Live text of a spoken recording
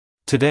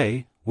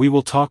Today, we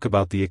will talk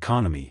about the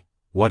economy,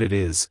 what it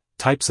is,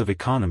 types of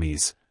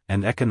economies,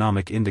 and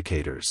economic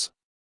indicators.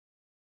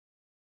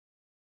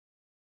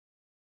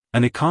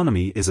 An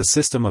economy is a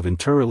system of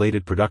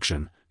interrelated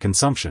production,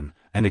 consumption,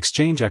 and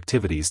exchange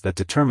activities that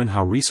determine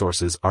how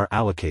resources are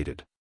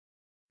allocated.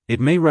 It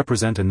may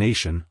represent a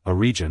nation, a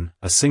region,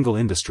 a single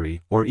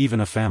industry, or even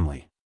a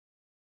family.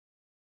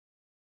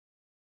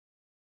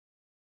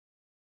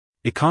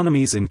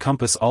 Economies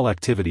encompass all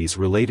activities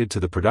related to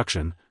the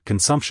production,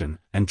 consumption,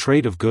 and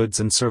trade of goods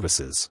and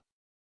services.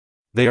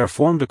 They are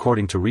formed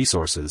according to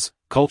resources,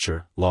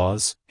 culture,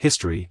 laws,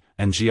 history,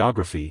 and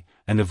geography,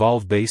 and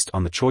evolve based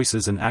on the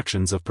choices and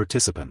actions of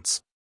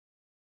participants.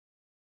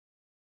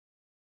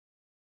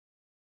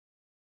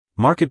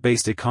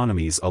 Market-based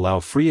economies allow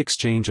free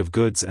exchange of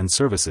goods and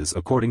services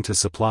according to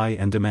supply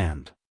and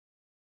demand.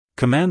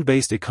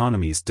 Command-based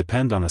economies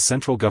depend on a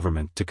central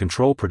government to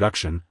control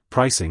production,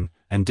 pricing,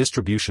 and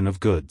distribution of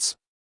goods.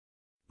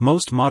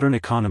 Most modern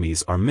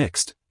economies are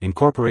mixed,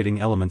 incorporating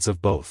elements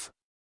of both.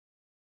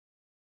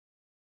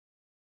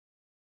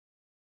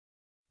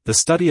 The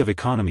study of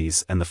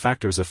economies and the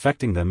factors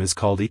affecting them is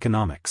called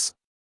economics.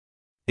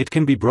 It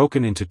can be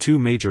broken into two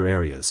major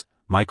areas: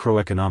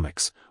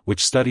 microeconomics,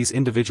 which studies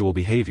individual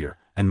behavior,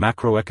 and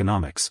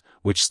macroeconomics,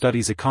 which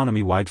studies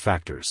economy-wide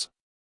factors.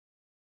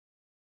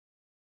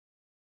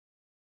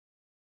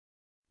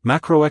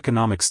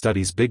 Macroeconomics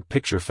studies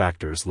big-picture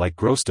factors like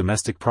gross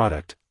domestic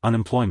product,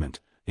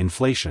 unemployment,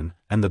 inflation,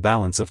 and the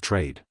balance of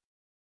trade.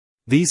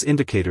 These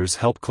indicators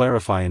help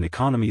clarify an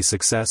economy's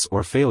success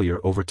or failure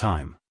over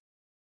time.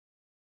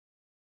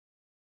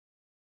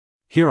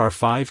 Here are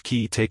 5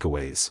 key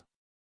takeaways.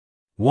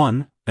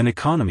 1. An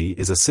economy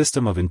is a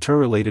system of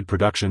interrelated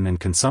production and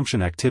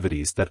consumption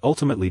activities that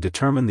ultimately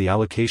determine the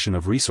allocation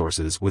of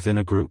resources within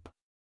a group.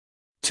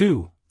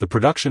 2. The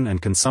production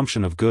and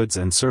consumption of goods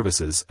and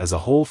services as a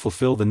whole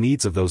fulfill the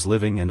needs of those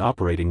living and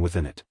operating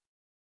within it.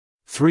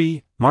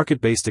 3.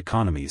 Market-based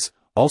economies,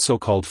 also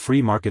called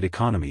free market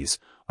economies,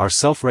 are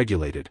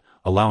self-regulated,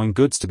 allowing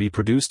goods to be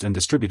produced and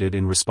distributed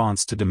in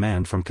response to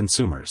demand from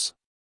consumers.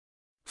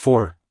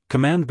 4.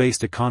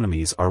 Command-based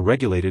economies are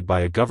regulated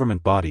by a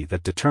government body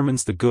that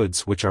determines the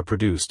goods which are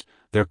produced,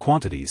 their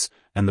quantities,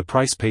 and the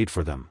price paid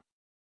for them.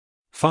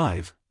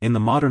 5. In the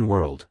modern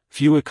world,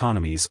 few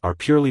economies are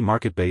purely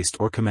market-based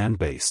or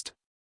command-based.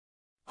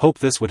 Hope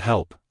this would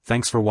help.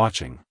 Thanks for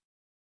watching.